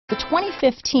The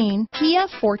 2015 Kia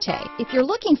Forte. If you're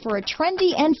looking for a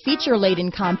trendy and feature-laden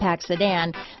compact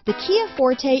sedan, the Kia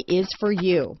Forte is for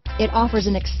you. It offers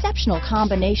an exceptional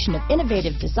combination of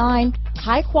innovative design,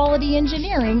 high-quality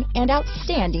engineering, and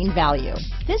outstanding value.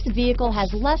 This vehicle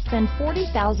has less than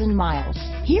 40,000 miles.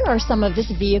 Here are some of this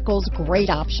vehicle's great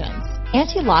options: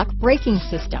 anti-lock braking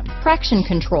system, traction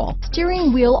control,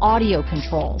 steering wheel audio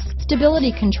controls,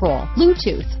 stability control,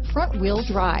 Bluetooth, front-wheel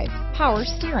drive, power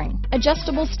steering,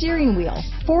 adjustable steering wheel,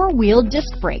 four-wheel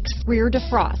disc brakes, rear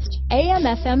defrost,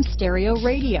 AM/FM stereo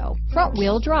radio,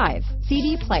 front-wheel drive,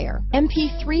 CD player,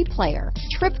 MP3 player,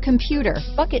 trip computer,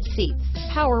 bucket seats,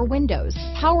 power windows,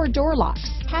 power door locks,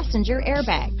 passenger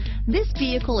airbag. This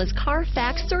vehicle is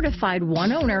CARFAX certified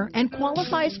one owner and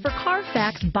qualifies for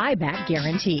CARFAX buyback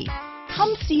guarantee.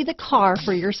 Come see the car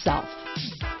for yourself.